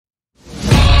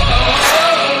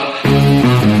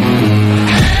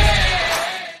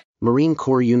Marine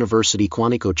Corps University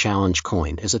Quantico Challenge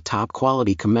coin is a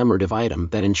top-quality commemorative item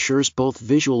that ensures both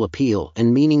visual appeal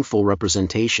and meaningful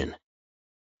representation.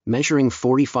 Measuring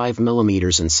 45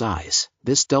 mm in size,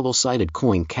 this double-sided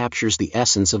coin captures the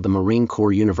essence of the Marine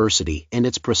Corps University and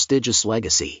its prestigious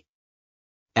legacy.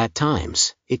 At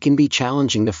times, it can be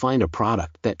challenging to find a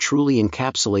product that truly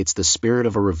encapsulates the spirit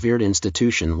of a revered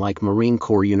institution like Marine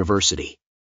Corps University.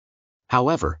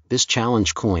 However, this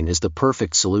challenge coin is the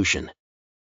perfect solution.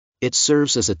 It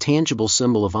serves as a tangible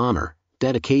symbol of honor,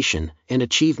 dedication, and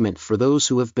achievement for those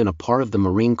who have been a part of the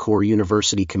Marine Corps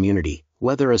University community,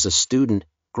 whether as a student,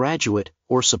 graduate,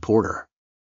 or supporter.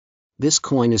 This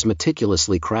coin is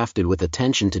meticulously crafted with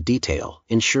attention to detail,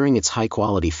 ensuring its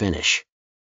high-quality finish.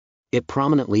 It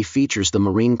prominently features the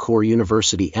Marine Corps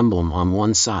University emblem on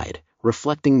one side,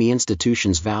 reflecting the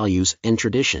institution's values and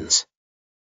traditions.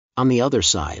 On the other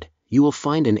side, you will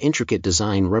find an intricate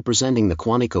design representing the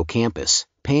Quantico campus,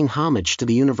 paying homage to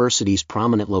the university's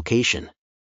prominent location.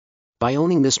 By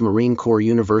owning this Marine Corps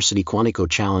University Quantico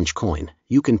Challenge coin,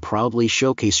 you can proudly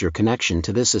showcase your connection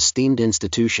to this esteemed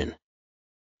institution.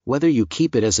 Whether you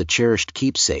keep it as a cherished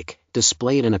keepsake,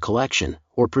 display it in a collection,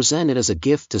 or present it as a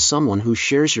gift to someone who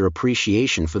shares your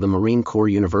appreciation for the Marine Corps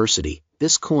University,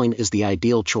 this coin is the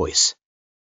ideal choice.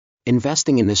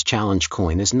 Investing in this challenge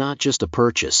coin is not just a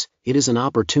purchase, it is an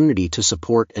opportunity to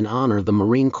support and honor the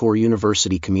Marine Corps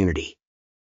University community.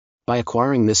 By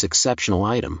acquiring this exceptional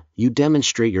item, you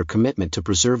demonstrate your commitment to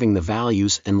preserving the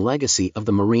values and legacy of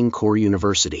the Marine Corps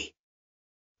University.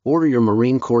 Order your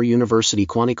Marine Corps University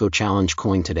Quantico Challenge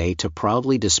coin today to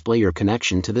proudly display your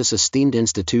connection to this esteemed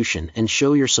institution and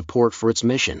show your support for its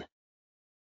mission.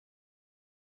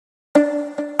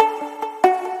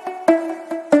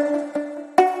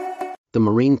 The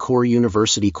Marine Corps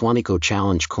University Quantico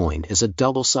Challenge coin is a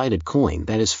double-sided coin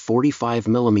that is 45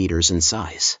 mm in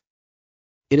size.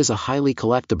 It is a highly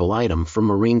collectible item for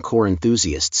Marine Corps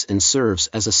enthusiasts and serves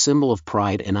as a symbol of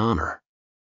pride and honor.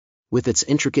 With its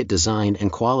intricate design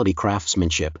and quality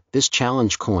craftsmanship, this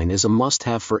challenge coin is a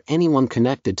must-have for anyone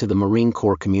connected to the Marine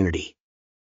Corps community.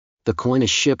 The coin is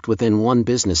shipped within one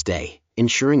business day,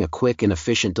 ensuring a quick and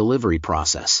efficient delivery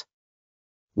process.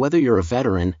 Whether you're a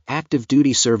veteran, active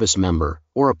duty service member,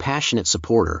 or a passionate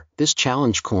supporter, this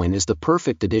challenge coin is the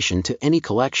perfect addition to any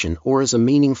collection or as a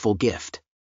meaningful gift.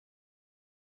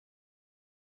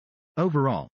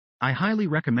 Overall, I highly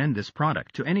recommend this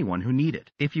product to anyone who need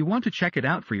it. If you want to check it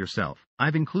out for yourself,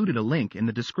 I've included a link in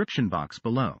the description box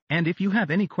below. And if you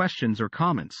have any questions or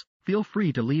comments, feel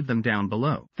free to leave them down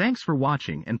below. Thanks for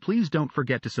watching, and please don't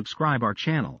forget to subscribe our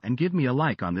channel and give me a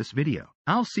like on this video.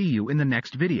 I'll see you in the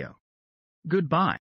next video. Goodbye.